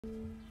Hi,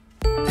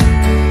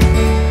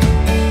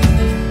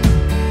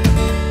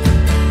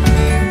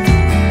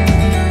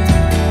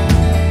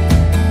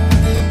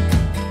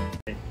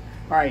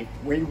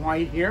 Wayne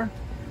White here.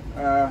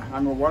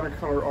 I'm a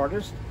watercolor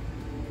artist,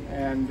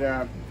 and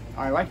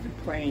I like to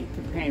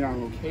paint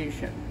on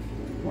location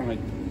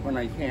when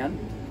I can.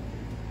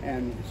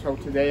 And so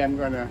today I'm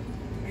going to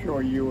show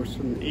you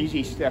some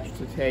easy steps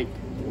to take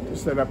to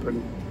set up a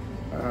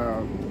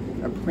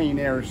plein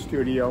air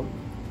studio,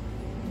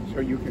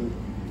 so you can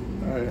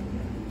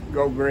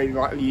go very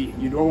lightly.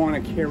 You don't want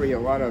to carry a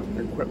lot of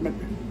equipment,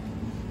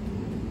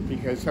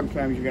 because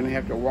sometimes you're going to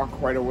have to walk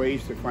quite a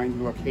ways to find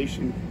the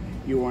location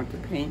you want to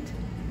paint.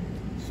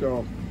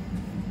 So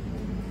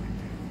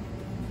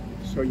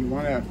you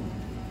want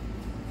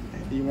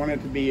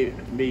it to be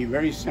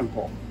very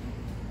simple.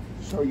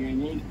 So you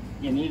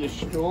need a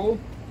stool.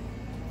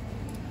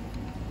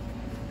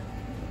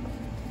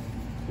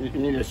 You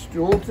need a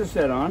stool to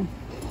sit on.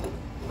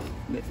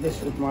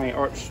 This is my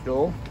art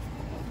stool,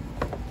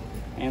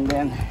 and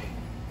then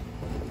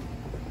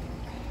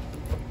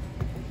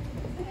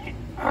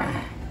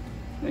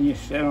you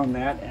sit on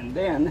that, and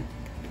then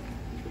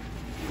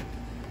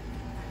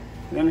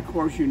of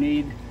course you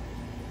need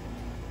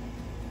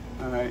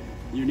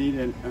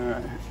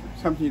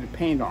something to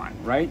paint on,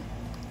 right?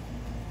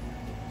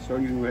 So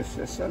you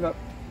set up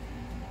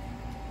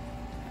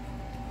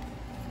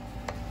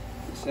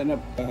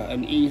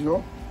an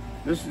easel.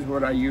 This is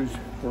what I use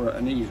for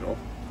an easel.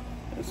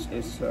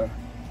 It's a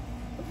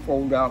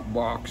fold-out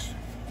box.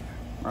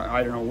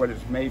 I don't know what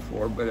it's made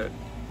for, but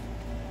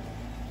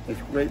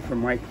it's great for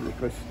my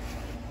purpose.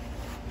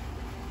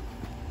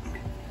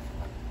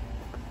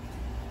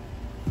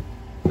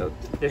 So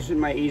this is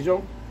my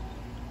easel,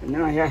 and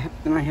then I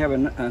have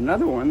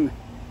another one.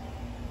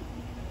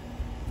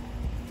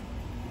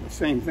 The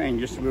same thing,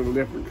 just a little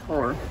different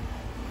color.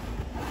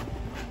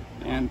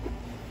 And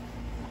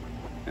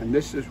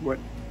this is what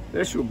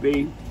this will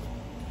be.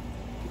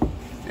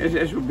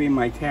 This will be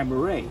my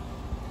tabaret.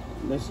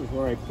 This is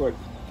where I put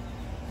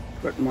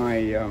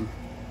my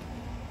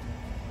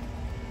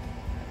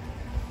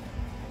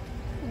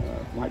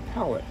my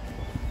palette.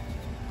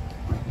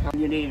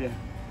 You need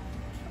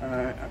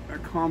a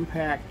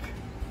compact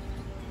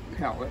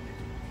palette,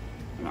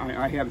 and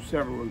I have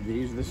several of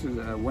these. This is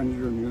a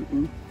Winsor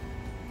Newton,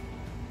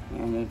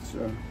 and it's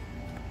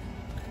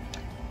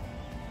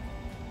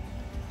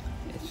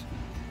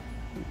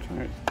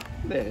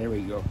there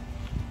we go.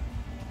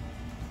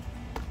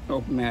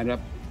 Open that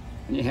up,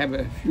 and you have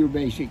a few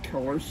basic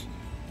colors.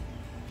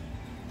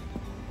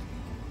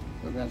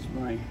 So that's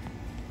my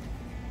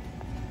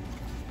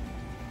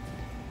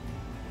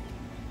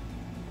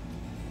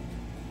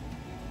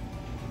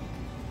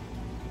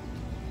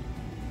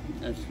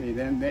let's see.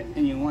 Then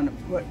you want to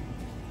put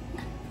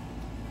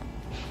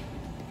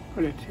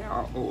a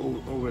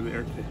towel over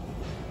there,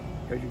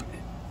 because you're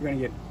going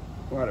to get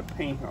a lot of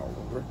paint all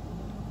over.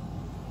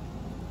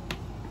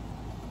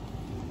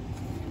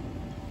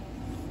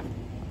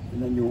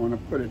 And then you want to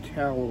put a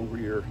towel over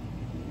your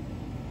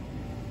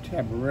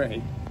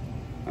tabaret.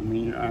 I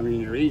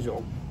mean your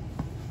easel.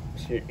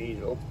 It's your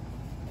easel.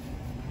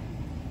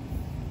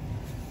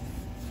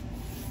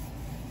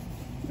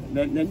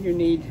 Then you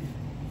need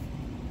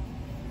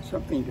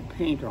something to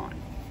paint on,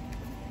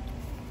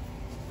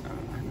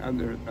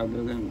 other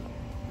than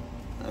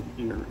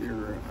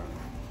your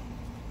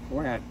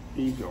flat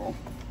easel.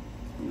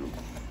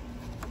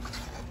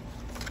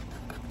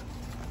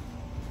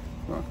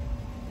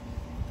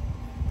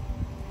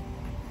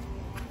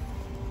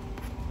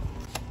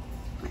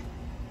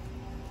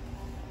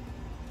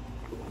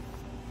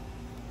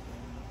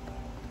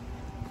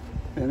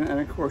 And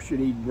of course you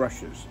need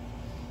brushes.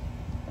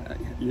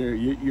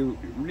 You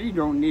really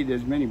don't need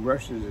as many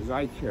brushes as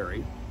I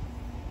carry.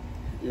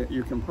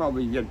 You can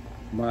probably get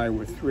by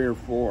with 3 or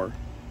 4.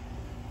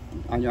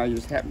 I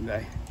just happen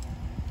to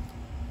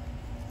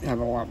have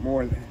a lot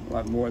more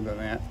than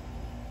that.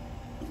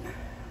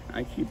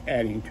 I keep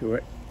adding to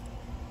it.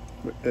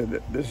 But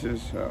this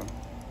is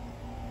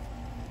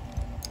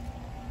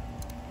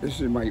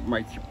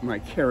my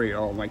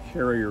carry-all, my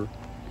carrier.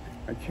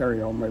 I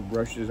carry all my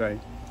brushes.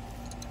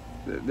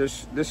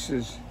 This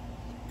is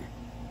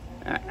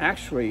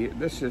actually,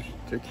 this is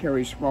to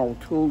carry small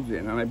tools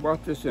in, and I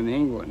bought this in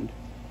England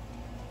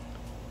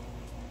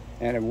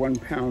at a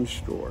 £1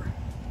 store.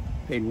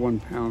 Paid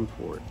 £1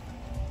 for it.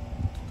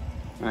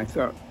 And I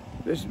thought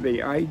this would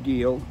be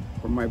ideal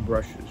for my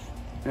brushes,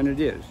 and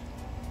it is.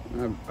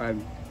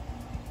 I've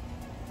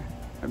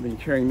been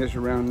carrying this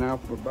around now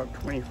for about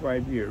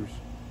 25 years.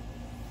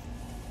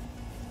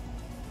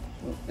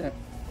 So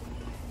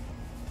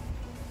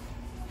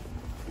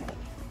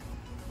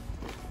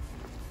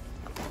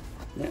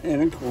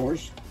and of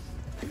course,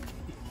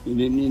 you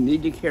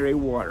need to carry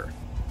water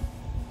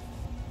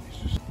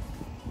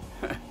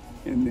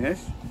in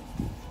this,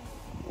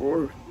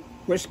 or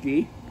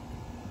whiskey,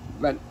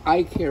 but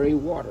I carry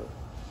water.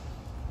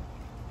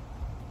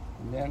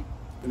 And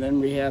then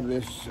we have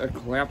this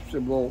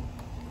collapsible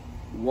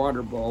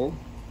water bowl.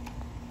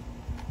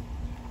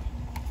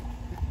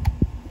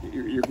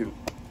 You can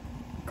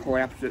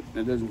collapse it.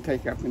 It doesn't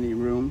take up any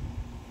room.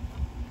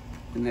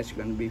 And that's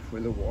going to be for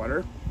the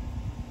water.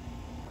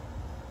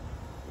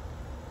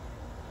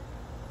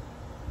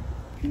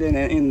 Then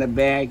in the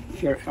bag,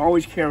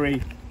 always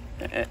carry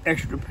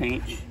extra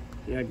paints.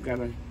 Yeah, I've got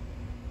a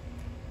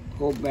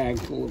whole bag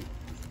full of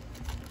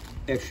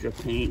extra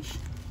paints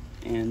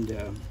and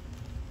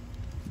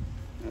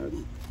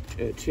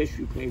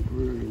tissue paper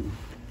and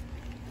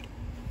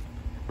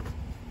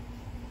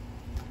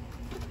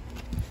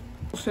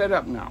set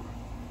up now.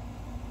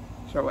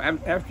 So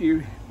after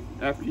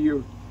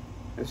you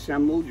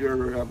assembled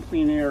your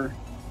plein air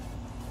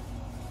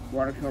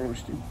watercolor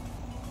stick,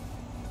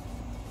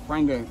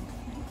 find a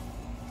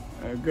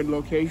good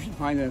location,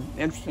 find an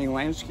interesting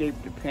landscape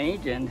to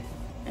paint,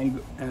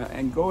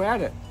 and go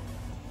at it.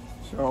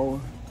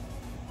 So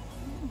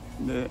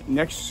the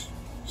next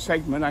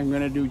segment, I'm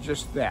going to do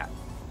just that.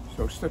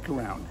 So stick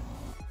around.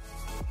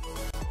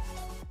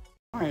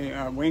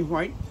 Hi, Wayne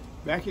White,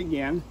 back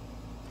again.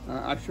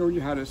 I've showed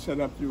you how to set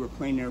up through a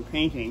plein air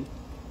painting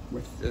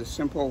with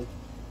simple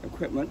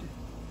equipment,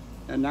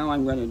 and now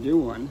I'm going to do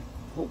one,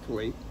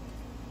 hopefully.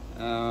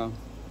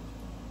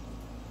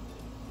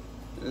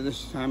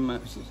 This time,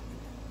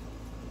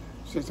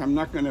 since I'm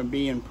not going to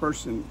be in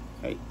person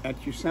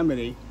at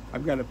Yosemite,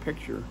 I've got a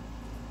picture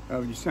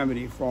of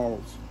Yosemite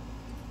Falls,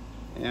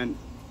 and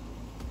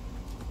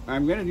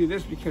I'm going to do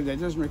this because it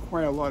doesn't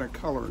require a lot of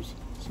colors,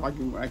 so I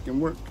can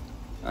work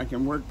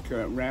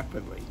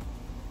rapidly.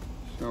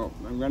 So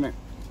I'm going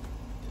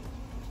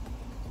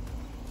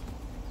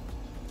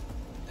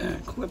to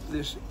clip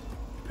this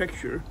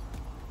picture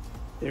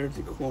there at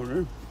the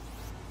corner,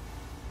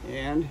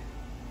 and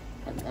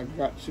I've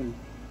got some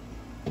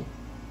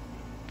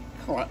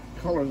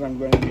colors I'm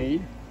going to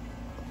need.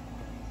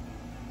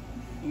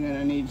 I'm going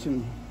to need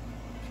some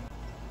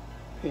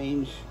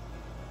Payne's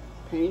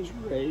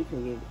gray,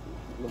 because there's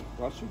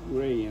lots of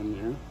gray in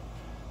there,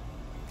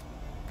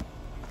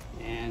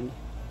 and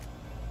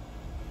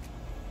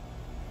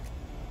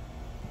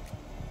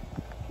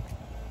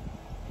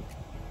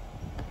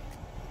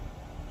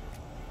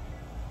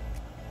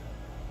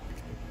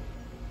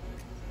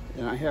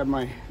I have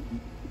my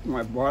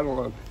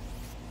bottle of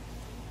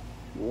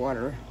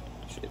water.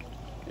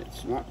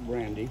 It's not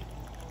brandy,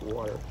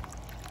 water.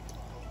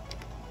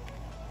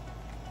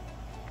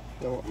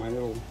 Fill up my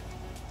little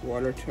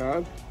water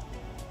tub.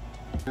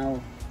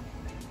 Now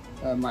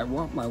my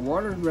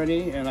water's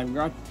ready, and I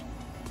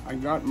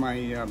got my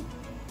a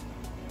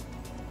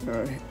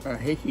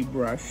Hakey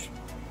brush,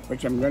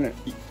 which I'm gonna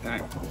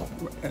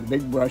a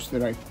big brush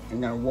that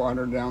I'm gonna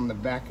water down the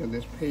back of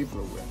this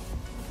paper with.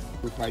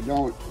 If I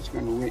don't, it's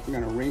gonna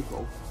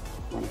wrinkle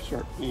when I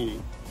start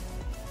painting.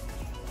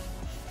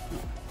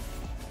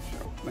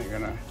 So I'm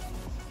gonna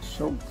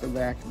soak the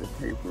back of the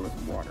paper with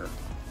water.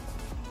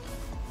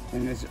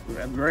 And it's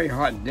a very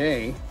hot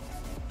day,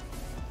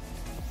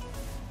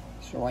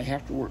 so I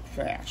have to work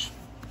fast.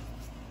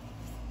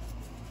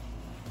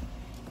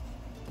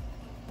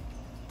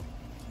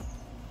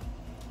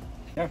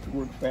 I have to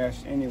work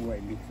fast anyway,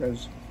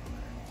 because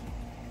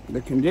the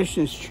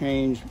conditions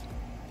change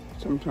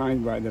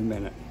sometimes by the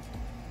minute.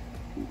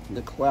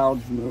 The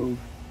clouds move,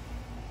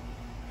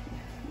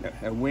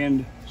 a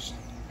wind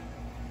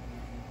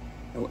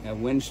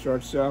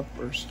starts up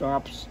or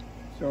stops,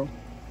 so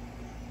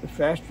the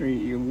faster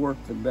you work,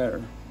 the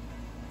better.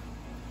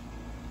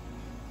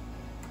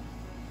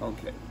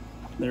 Okay,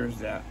 there's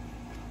that.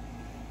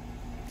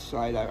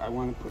 Side, I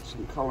want to put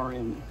some color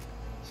in,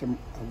 some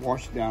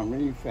wash down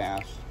really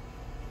fast.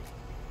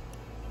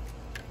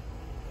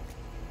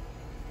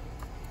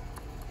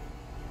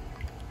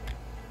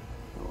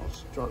 I'll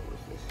start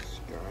with this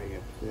guy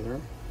up there.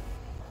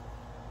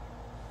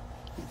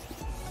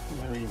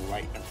 Very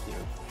light up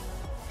there.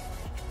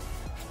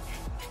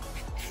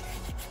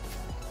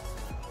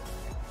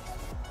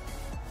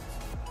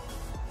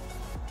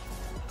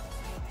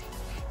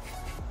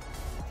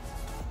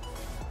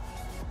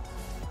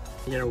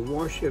 You know,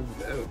 wash of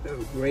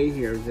gray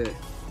here, the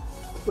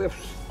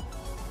cliffs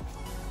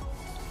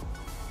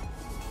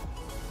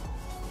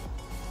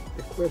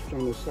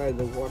on the side of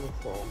the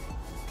waterfall.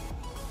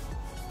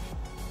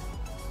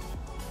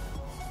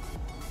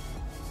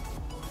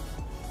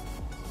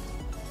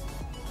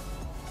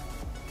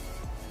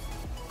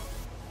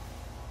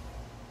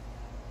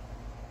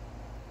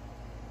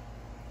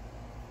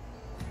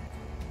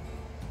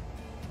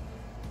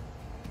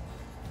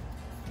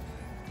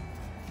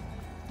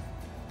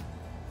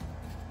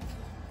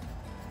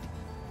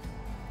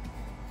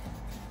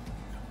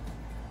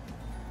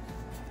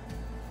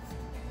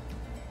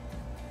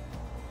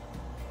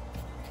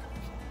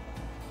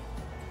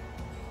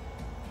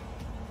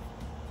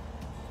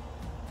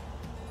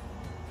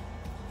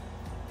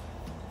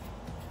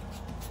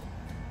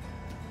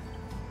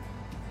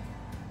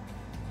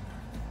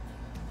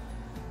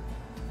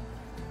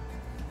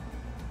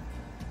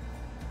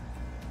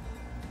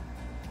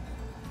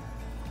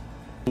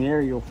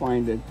 Here you'll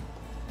find that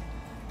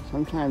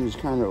sometimes it's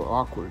kind of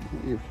awkward.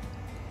 You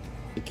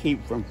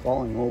keep from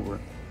falling over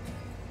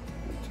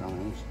at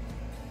times.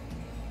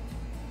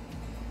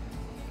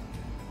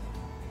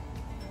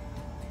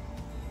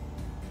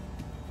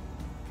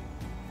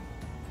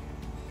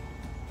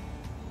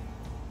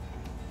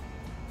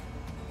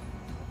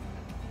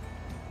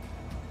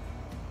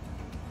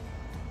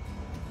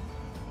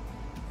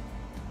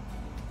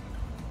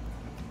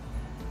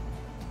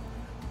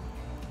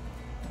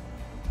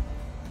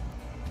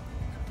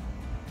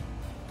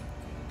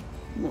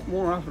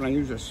 more often I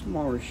use a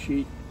smaller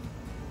sheet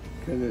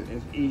because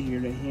it's easier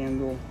to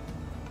handle.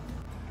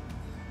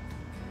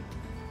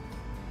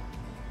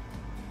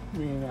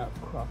 Green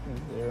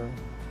outcropping there.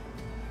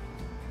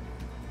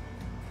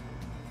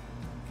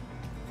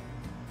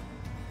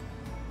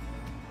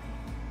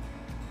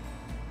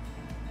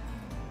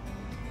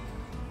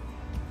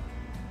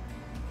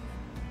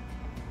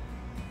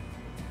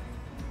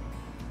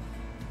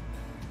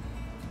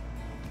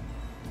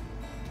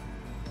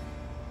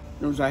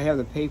 Notice I have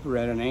the paper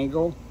at an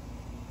angle.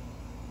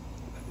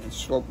 It's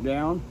sloped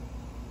down,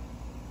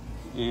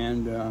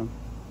 and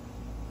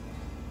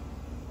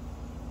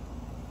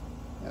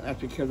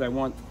that's because I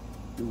want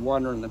the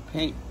water and the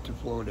paint to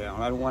flow down.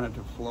 I don't want it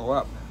to flow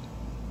up.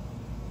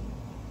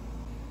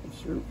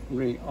 It's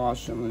really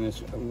awesome, and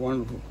it's a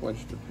wonderful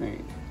place to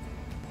paint.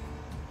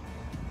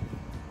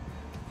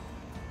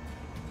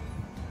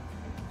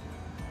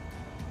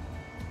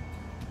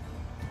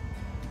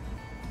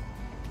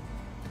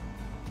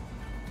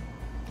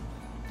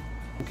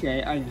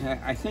 Okay,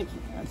 I think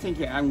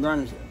I'm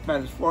going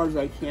about as far as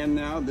I can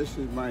now. This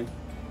is my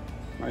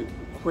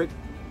quick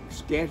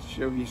sketch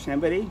of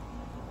Yosemite.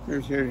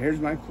 Here's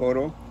my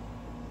photo.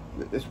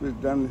 This was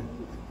done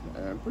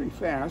pretty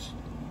fast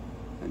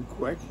and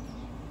quick,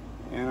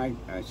 and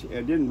I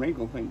didn't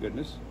wrinkle, thank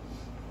goodness,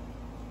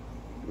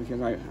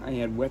 because I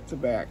had wet the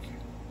back.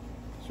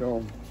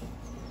 So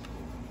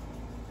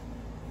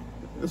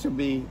this will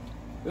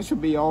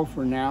be all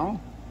for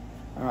now.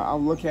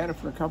 I'll look at it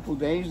for a couple of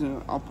days,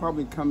 and I'll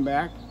probably come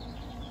back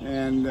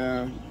and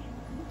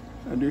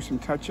do some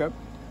touch-up.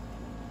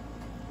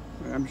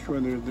 I'm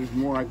sure there's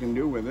more I can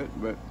do with it,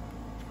 but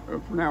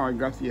for now I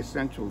got the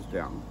essentials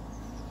down.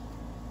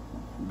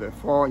 The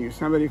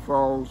Yosemite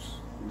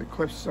Falls, the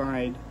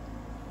cliffside,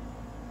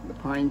 the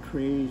pine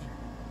trees,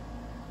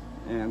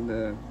 and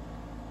the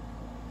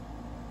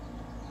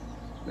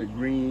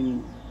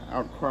green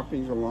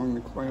outcroppings along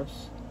the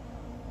cliffs.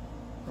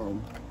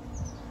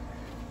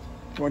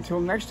 So until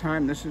next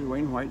time, this is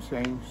Wayne White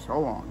saying so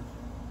long.